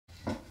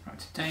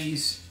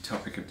Today's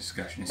topic of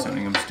discussion is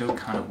something I'm still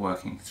kind of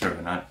working through,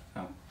 and I'm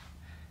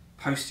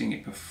posting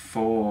it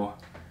before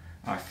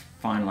I've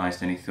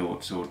finalised any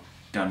thoughts or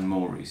done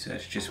more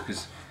research, just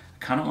because I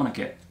kind of want to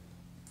get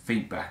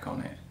feedback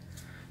on it.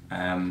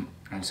 And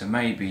so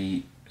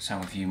maybe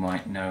some of you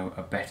might know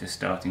a better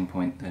starting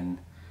point than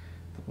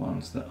the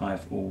ones that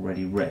I've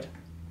already read.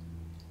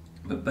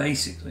 But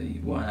basically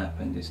what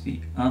happened is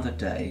the other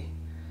day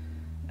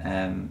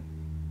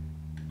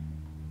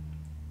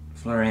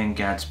Florian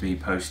Gadsby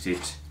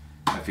posted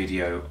a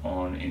video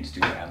on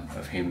Instagram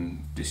of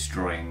him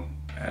destroying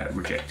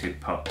rejected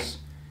pots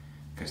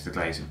because the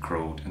glaze had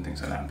crawled and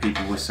things like that, and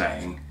people were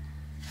saying,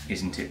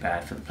 isn't it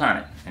bad for the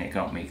planet? And it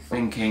got me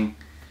thinking,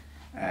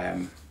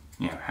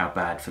 how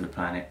bad for the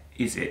planet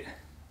is it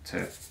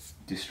to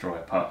destroy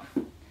a pot?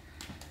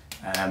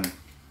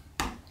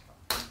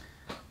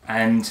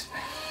 And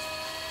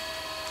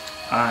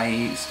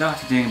I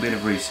started doing a bit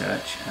of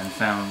research and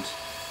found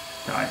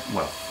that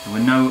there were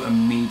no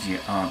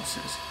immediate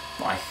answers,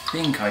 but I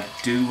think I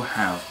do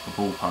have a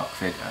ballpark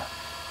figure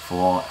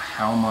for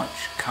how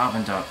much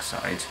carbon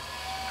dioxide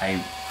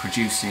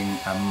producing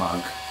a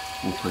mug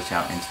will put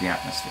out into the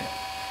atmosphere.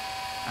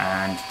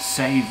 And to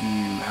save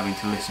you having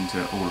to listen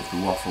to all of the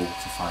waffle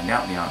to find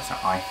out the answer,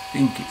 I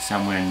think it's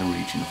somewhere in the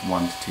region of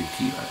 1 to 2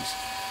 kilos,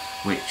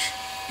 which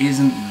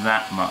isn't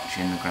that much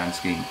in the grand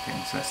scheme of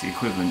things. So that's the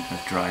equivalent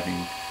of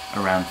driving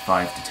around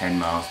 5 to 10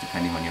 miles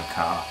depending on your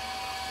car,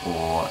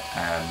 or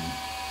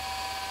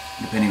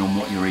depending on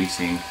what you're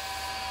eating.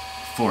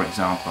 For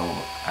example,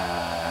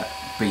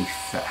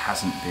 beef that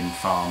hasn't been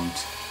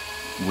farmed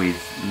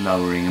with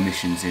lowering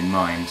emissions in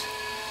mind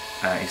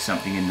is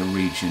something in the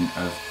region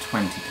of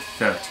 20 to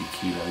 30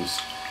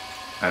 kilos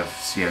of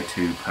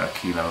CO2 per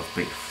kilo of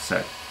beef.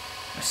 So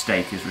a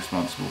steak is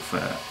responsible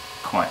for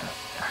quite a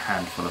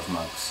handful of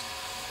mugs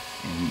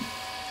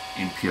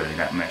in purely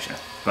that measure.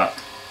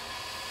 But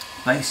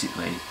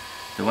basically,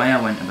 the way I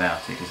went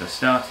about it is I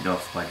started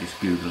off by just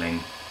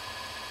Googling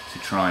to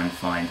try and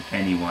find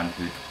anyone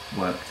who'd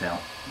worked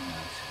out.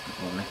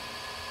 Probably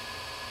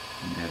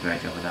didn't do a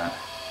great job of that.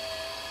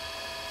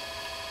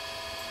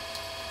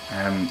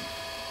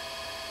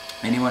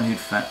 Anyone who'd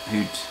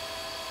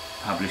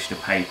published a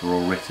paper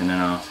or written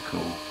an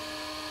article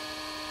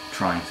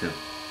trying to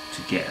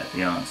get at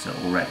the answer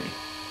already.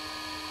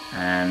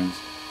 And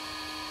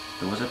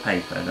there was a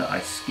paper that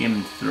I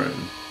skimmed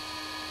through,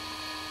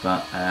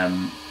 but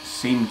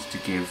seemed to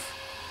give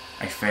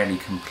a fairly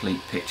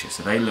complete picture.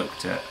 So they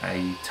looked at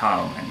a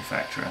tile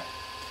manufacturer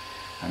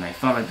and they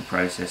followed the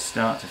process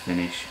start to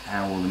finish,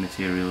 how all the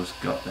materials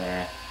got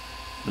there,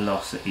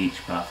 loss at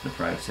each part of the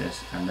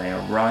process, and they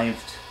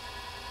arrived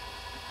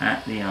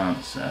at the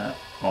answer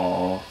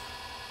of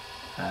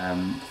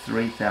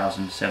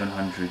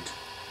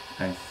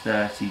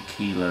 3,730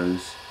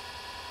 kilos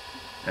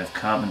of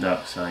carbon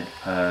dioxide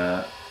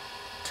per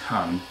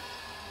tonne.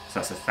 So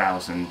that's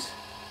 1,000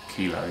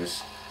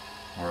 kilos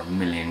or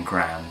 1,000,000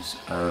 grams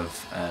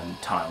of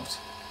tiles.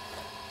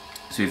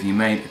 So if you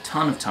made a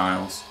tonne of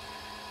tiles,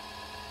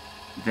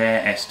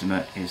 their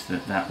estimate is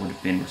that that would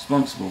have been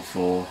responsible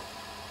for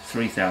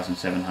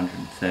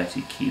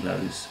 3,730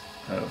 kilos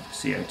of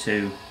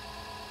CO2,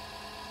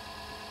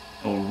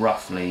 or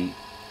roughly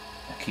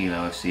a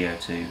kilo of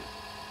CO2.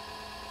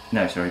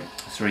 No, sorry,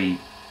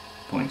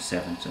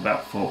 3.7, so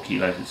about 4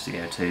 kilos of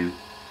CO2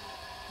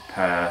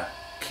 per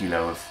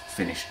kilo of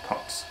finished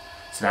pots.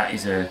 So that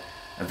is a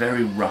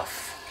very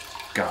rough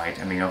guide.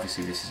 I mean,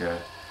 obviously this is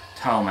a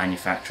tile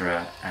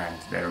manufacturer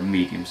and they're a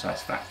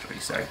medium-sized factory,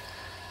 so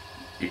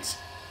it's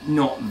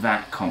not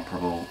that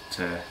comparable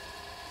to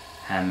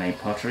handmade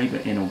pottery,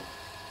 but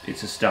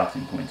it's a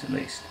starting point at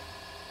least.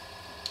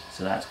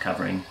 So that's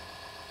covering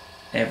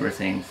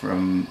everything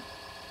from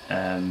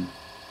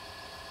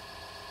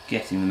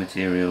getting the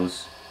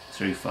materials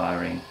through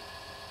firing,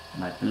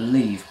 and I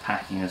believe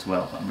packing as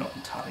well, but I'm not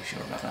entirely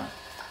sure about that.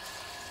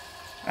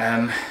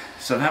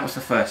 So that was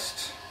the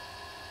first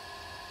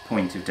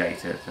point of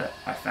data that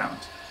I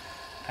found,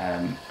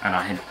 and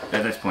at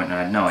this point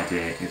I had no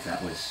idea if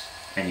that was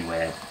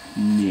anywhere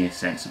near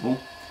sensible.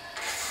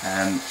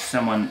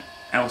 Someone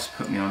else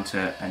put me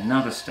onto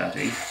another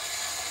study.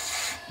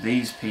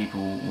 These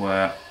people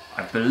were,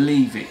 I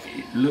believe it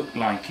looked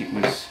like it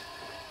was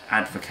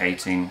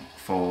advocating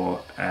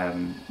for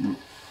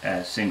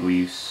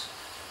single-use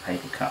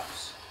paper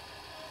cups.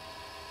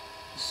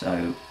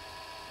 So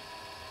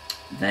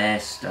their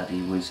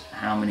study was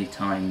how many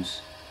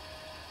times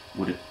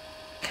would a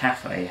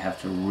cafe have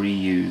to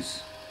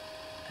reuse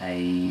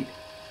a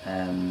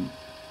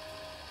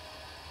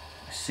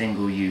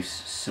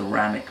single-use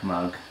ceramic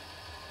mug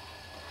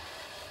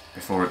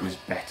before it was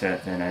better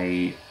than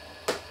a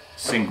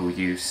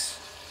single-use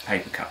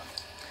paper cup.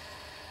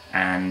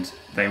 And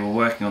they were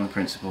working on the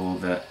principle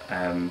that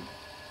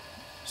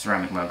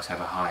ceramic mugs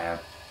have a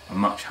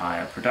much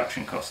higher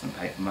production cost than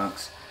paper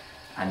mugs,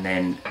 and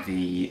then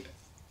the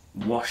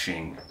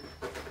washing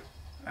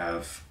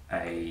of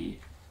a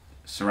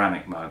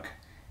ceramic mug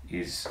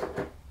is,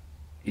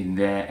 in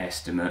their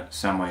estimate,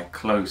 somewhere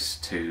close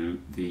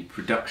to the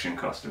production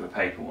cost of a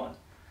paper one.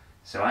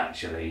 So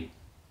actually,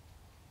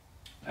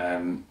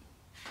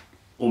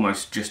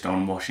 almost just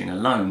on washing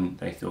alone,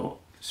 they thought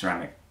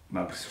ceramic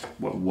mugs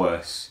were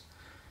worse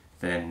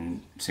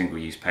than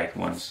single-use paper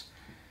ones.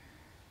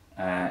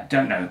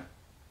 Don't know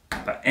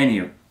about any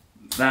of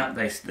that.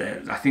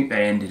 I think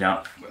they ended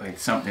up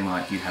with something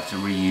like you'd have to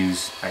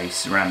reuse a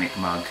ceramic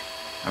mug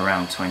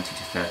around 20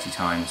 to 30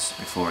 times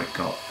before it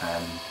got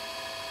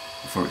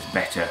before it's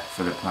better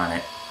for the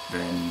planet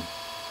than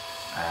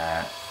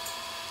a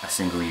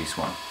single-use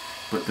one.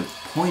 But the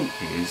point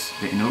is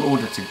that in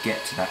order to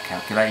get to that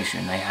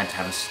calculation, they had to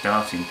have a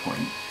starting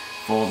point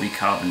for the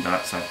carbon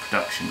dioxide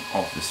production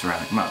of the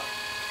ceramic mug,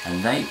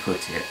 and they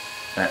put it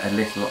at a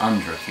little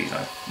under a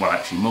kilo. Well,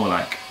 actually more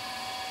like,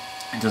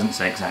 it doesn't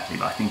say exactly,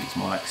 but I think it's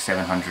more like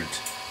 700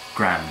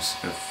 grams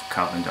of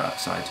carbon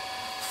dioxide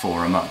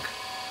for a mug.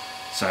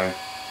 So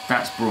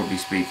that's broadly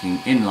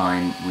speaking in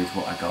line with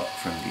what I got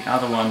from the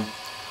other one,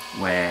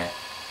 where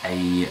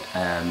a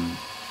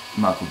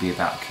mug will be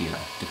about a kilo,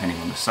 depending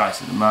on the size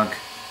of the mug,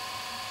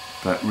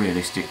 but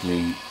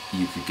realistically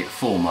you could get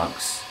 4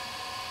 mugs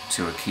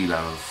to a kilo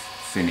of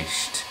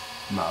finished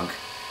mug,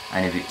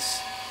 and if it's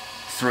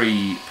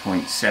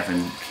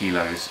 3.7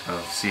 kilos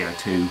of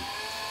CO2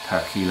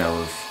 per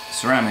kilo of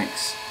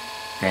ceramics,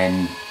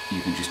 then you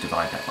can just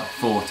divide that by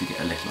 4 to get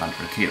a little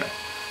under a kilo.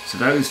 So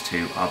those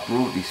two are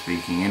broadly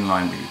speaking in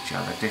line with each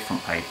other,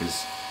 different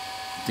papers,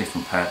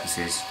 different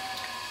purposes.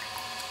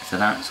 So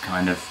that's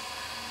kind of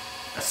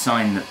a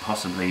sign that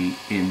possibly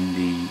in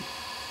the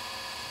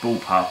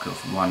ballpark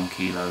of 1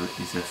 kilo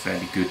is a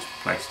fairly good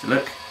place to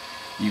look.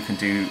 You can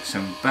do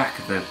some back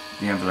of the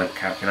envelope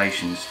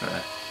calculations for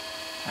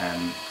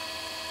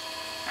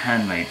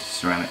handmade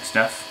ceramic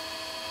stuff.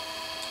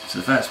 So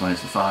the first one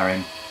is the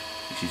firing,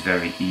 which is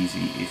very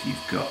easy if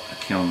you've got a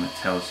kiln that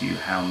tells you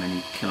how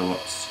many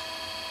kilowatts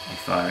a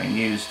firing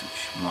used,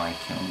 which my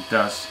kiln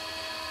does,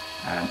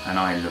 and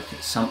I look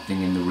at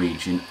something in the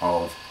region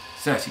of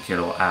 30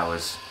 kilowatt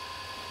hours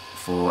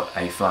for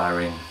a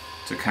firing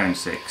to cone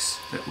 6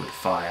 that would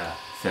fire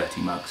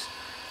 30 mugs.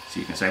 So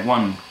you can say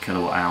 1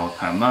 kilowatt hour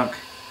per mug,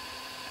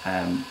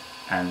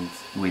 and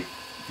with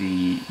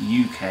the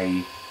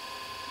UK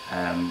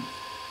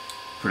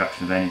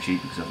production of energy,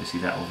 because obviously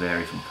that will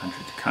vary from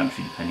country to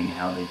country depending on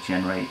how they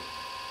generate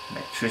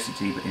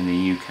electricity, but in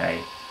the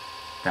UK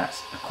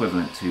that's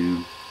equivalent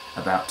to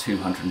about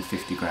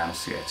 250 grams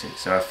CO2.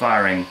 So a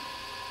firing,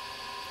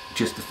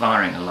 just the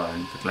firing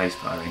alone, the glaze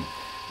firing,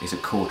 is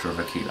 1/4 of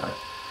a kilo.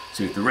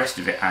 So if the rest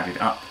of it added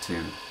up to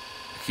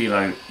a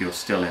kilo, you're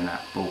still in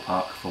that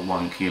ballpark for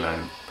 1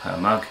 kilo per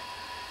mug.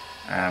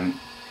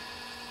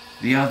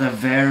 The other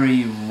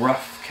very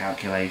rough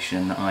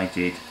calculation that I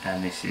did,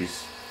 and this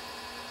is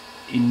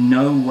in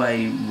no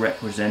way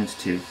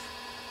representative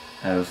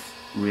of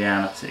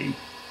reality,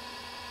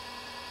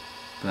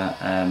 but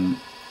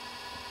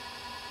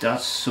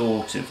does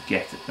sort of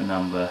get at the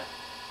number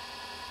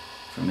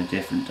from a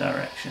different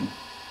direction,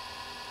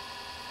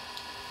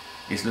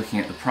 is looking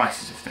at the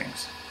prices of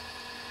things.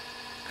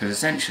 Because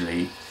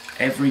essentially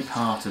every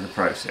part of the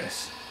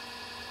process,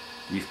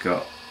 you've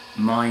got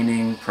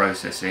mining,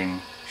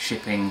 processing,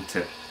 shipping to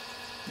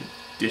the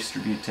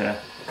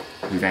distributor,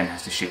 who then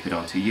has to ship it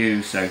on to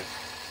you. So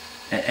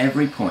at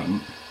every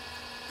point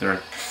there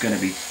are going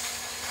to be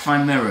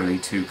primarily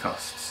 2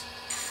 costs,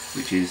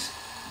 which is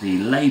the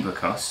labour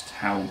cost,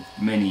 how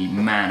many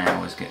man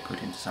hours get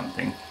put into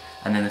something,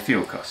 and then the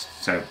fuel cost.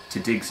 So to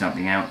dig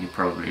something out, you're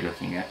probably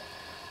looking at,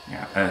 you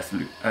know,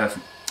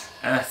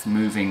 earth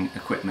moving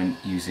equipment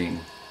using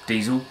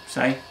diesel,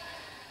 say.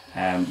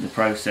 The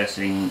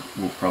processing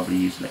will probably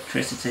use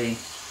electricity,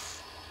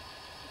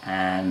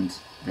 and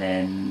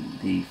then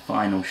the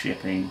final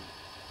shipping,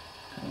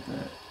 kind of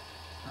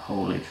the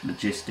haulage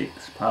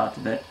logistics part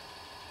of it,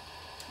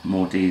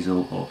 more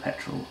diesel or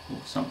petrol or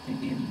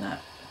something in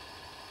that.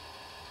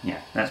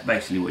 Yeah, that's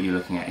basically what you're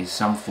looking at, is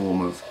some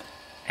form of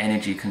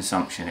energy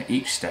consumption at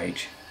each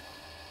stage,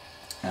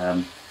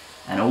 and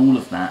all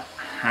of that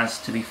has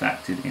to be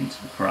factored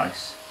into the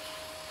price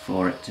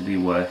for it to be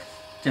worth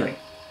doing.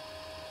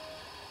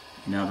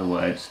 In other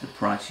words, the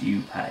price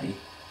you pay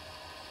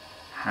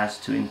has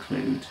to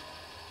include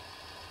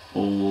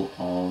all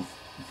of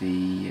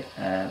the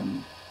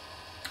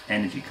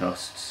energy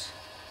costs,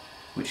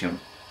 which are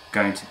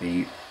going to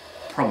be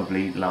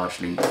probably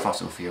largely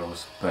fossil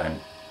fuels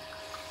burned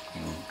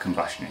in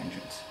combustion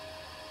engines.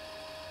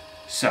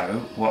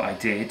 So what I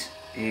did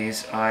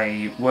is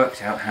I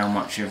worked out how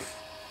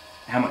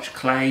much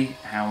clay,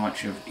 how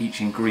much of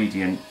each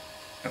ingredient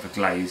of a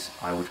glaze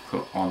I would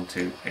put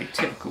onto a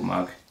typical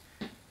mug,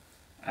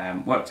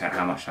 worked out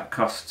how much that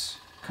costs,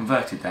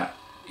 converted that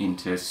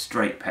into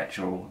straight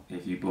petrol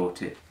if you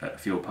bought it at a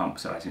fuel pump.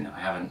 So I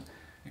haven't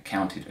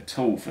accounted at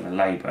all for the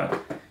labour,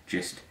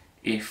 just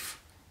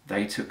if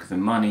they took the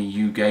money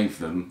you gave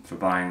them for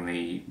buying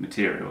the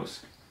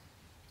materials,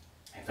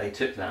 if they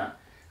took that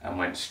and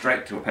went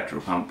straight to a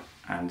petrol pump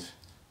and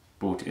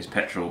bought it as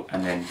petrol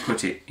and then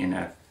put it in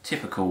a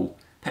typical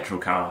petrol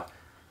car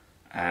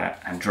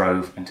and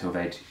drove until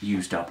they'd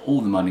used up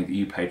all the money that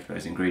you paid for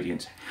those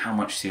ingredients, how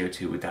much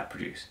CO2 would that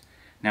produce?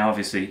 Now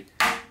obviously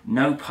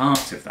no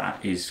part of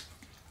that is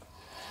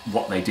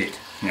what they did,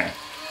 you know,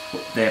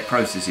 their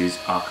processes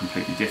are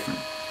completely different,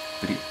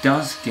 but it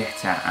does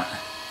get at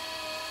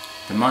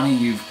the money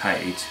you've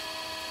paid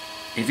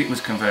if it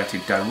was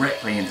converted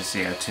directly into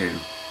CO2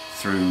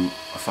 through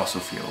a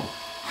fossil fuel.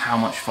 How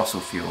much fossil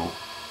fuel,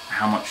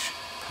 how much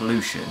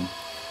pollution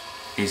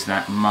is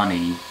that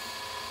money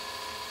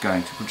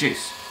going to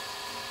produce?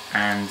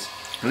 And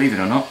believe it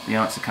or not, the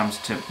answer comes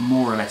to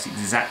more or less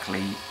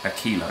exactly a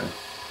kilo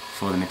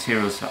for the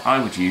materials that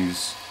I would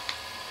use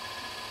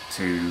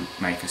to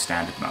make a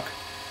standard mug.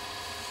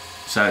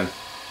 So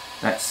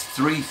that's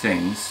 3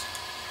 things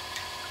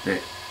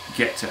that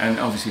get to, and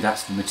obviously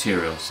that's the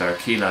material, so a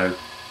kilo,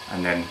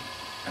 and then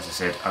as I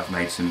said, I've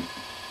made some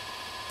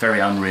very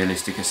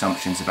unrealistic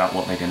assumptions about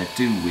what they're going to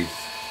do with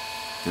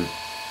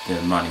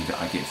the money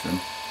that I give them.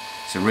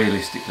 So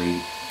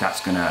realistically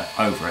that's going to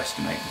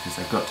overestimate, because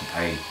they've got to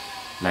pay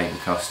labour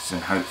costs,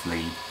 and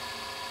hopefully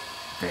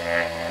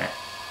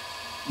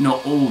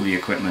not all the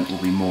equipment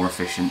will be more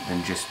efficient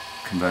than just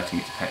converting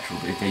it to petrol,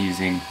 but if they're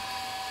using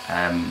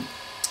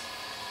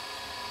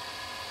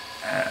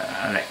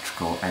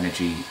electrical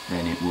energy,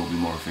 then it will be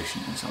more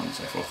efficient, and so on and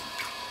so forth.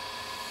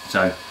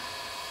 So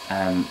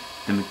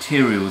the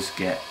materials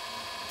get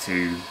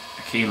to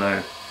a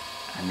kilo,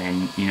 and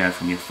then you know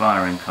from your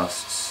firing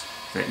costs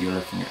that you're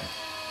looking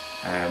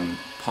at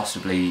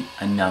possibly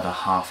another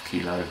half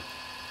kilo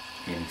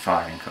in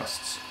firing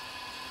costs.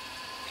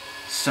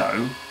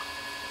 So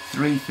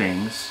 3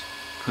 things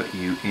put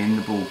you in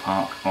the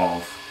ballpark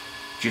of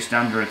just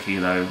under a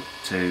kilo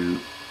to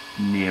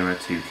nearer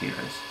 2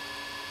 kilos.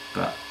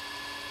 But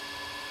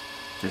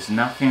there's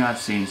nothing I've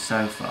seen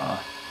so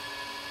far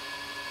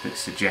that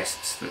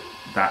suggests that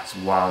that's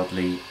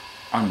wildly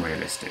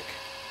unrealistic.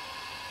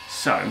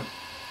 So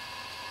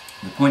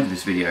the point of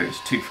this video is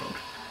twofold.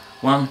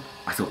 1,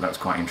 I thought that was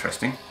quite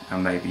interesting,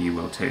 and maybe you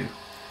will too.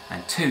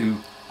 And 2,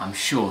 I'm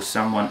sure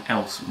someone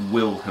else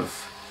will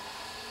have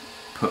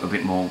put a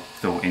bit more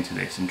thought into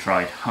this and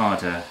tried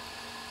harder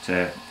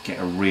to get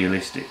a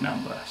realistic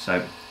number.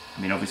 So,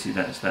 I mean, obviously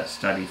that's that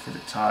study for the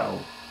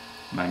tile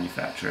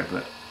manufacturer,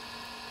 but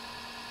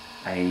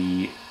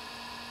a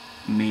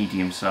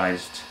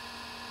medium-sized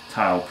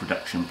tile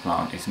production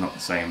plant is not the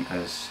same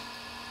as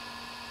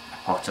a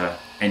potter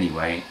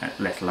anyway,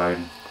 let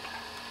alone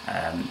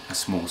a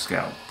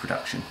small-scale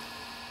production.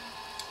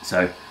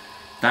 So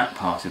that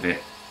part of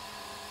it,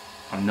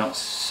 I'm not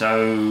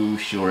so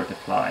sure it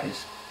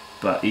applies,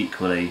 but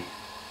equally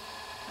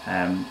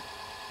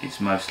it's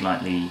most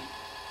likely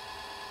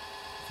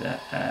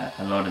that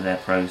a lot of their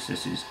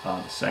processes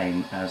are the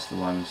same as the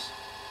ones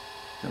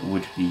that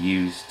would be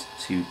used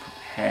to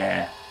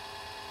prepare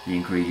the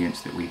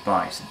ingredients that we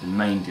buy. So the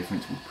main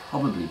difference will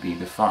probably be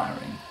the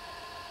firing.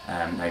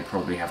 They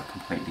probably have a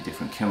completely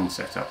different kiln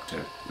setup to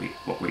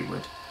what we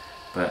would,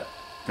 but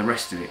the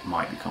rest of it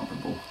might be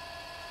comparable.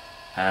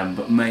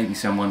 But maybe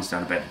someone's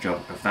done a better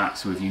job of that,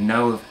 so if you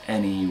know of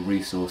any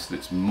resource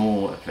that's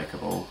more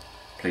applicable,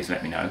 please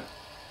let me know,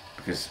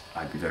 because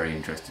I'd be very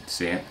interested to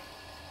see it.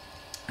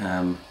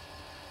 And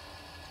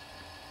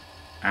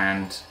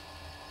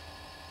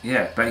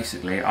yeah,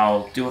 basically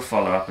I'll do a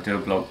follow-up, I'll do a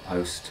blog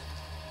post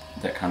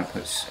that kind of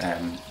puts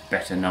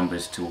better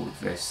numbers to all of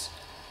this,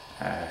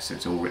 so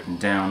it's all written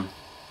down.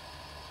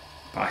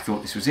 But I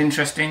thought this was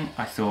interesting.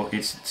 I thought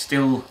it's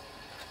still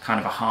kind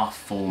of a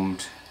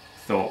half-formed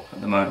thought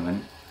at the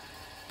moment,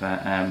 but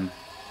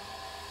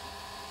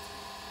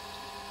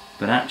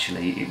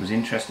actually it was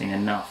interesting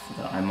enough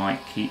that I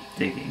might keep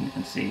digging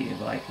and see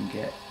if I can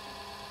get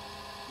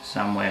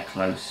somewhere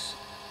closer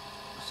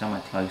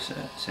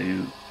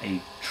to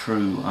a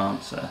true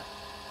answer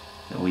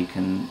that we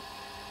can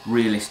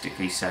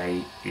realistically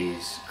say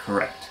is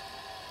correct.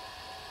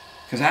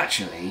 Because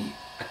actually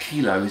a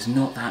kilo is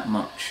not that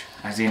much,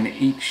 as in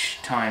each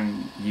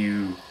time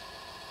you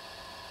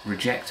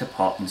reject a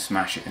pot and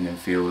smash it and then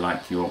feel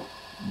like you're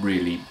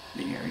really,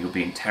 you're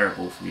being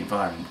terrible for the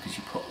environment because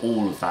you put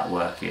all of that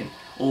work in.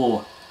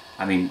 Or,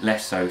 I mean,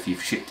 less so if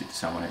you've shipped it to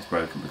someone and it's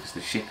broken, because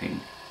the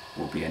shipping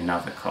will be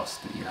another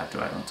cost that you have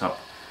to add on top.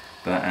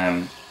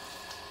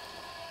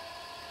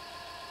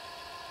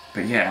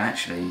 But yeah,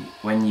 actually,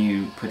 when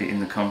you put it in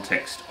the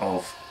context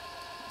of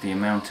the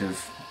amount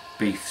of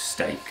beef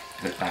steak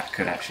that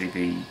could actually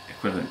be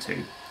equivalent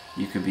to,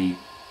 you could be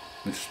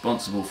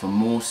responsible for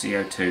more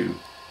CO2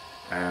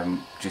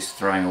 just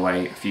throwing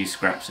away a few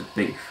scraps of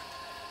beef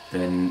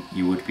than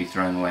you would be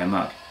throwing away a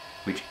mug,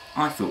 which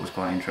I thought was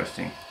quite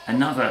interesting.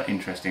 Another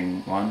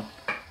interesting one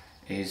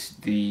is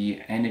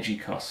the energy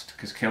cost,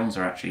 because kilns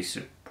are actually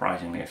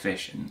surprisingly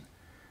efficient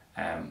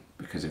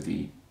because of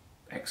the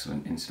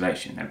excellent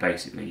insulation. They're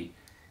basically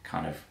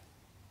kind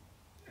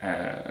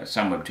of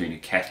somewhere between a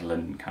kettle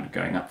and kind of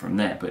going up from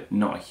there, but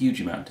not a huge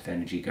amount of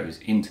energy goes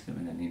into them,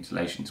 and then the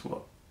insulation's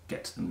what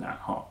gets them that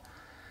hot.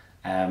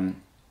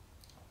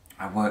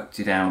 I worked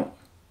it out,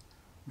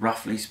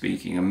 roughly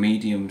speaking, a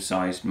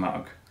medium-sized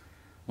mug,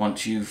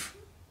 once you've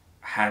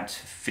had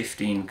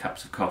 15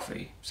 cups of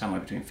coffee, somewhere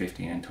between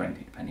 15 and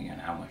 20, depending on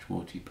how much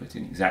water you put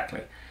in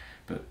exactly,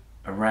 but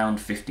around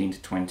 15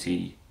 to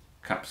 20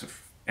 cups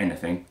of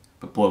anything,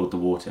 but boiled the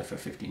water for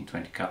 15 to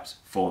 20 cups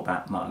for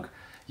that mug,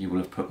 you will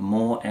have put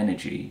more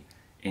energy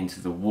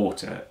into the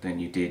water than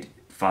you did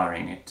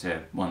firing it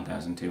to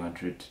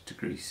 1200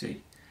 degrees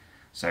C.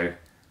 So,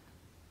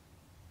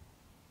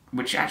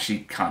 which actually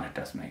kind of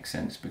does make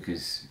sense,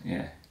 because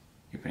yeah,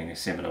 you're putting a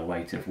similar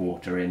weight of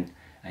water in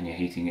and you're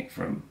heating it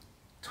from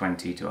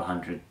 20 to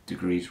 100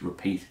 degrees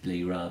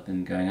repeatedly rather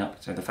than going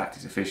up. So the fact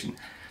it's efficient,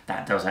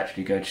 that does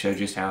actually go to show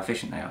just how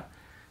efficient they are,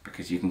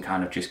 because you can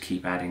kind of just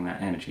keep adding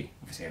that energy.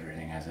 Obviously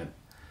everything has a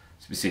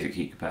specific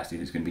heat capacity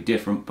that's going to be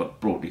different, but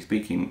broadly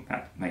speaking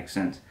that makes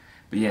sense.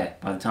 But yeah,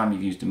 by the time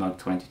you've used a mug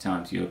 20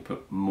 times, you'll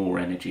put more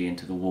energy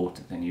into the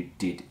water than you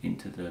did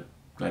into the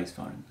glaze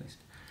firing at least.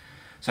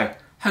 So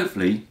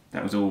hopefully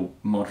that was all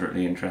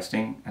moderately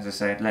interesting. As I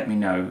said, let me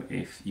know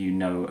if you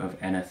know of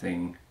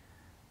anything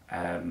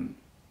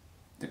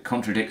that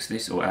contradicts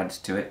this or adds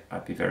to it.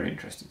 I'd be very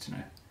interested to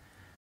know.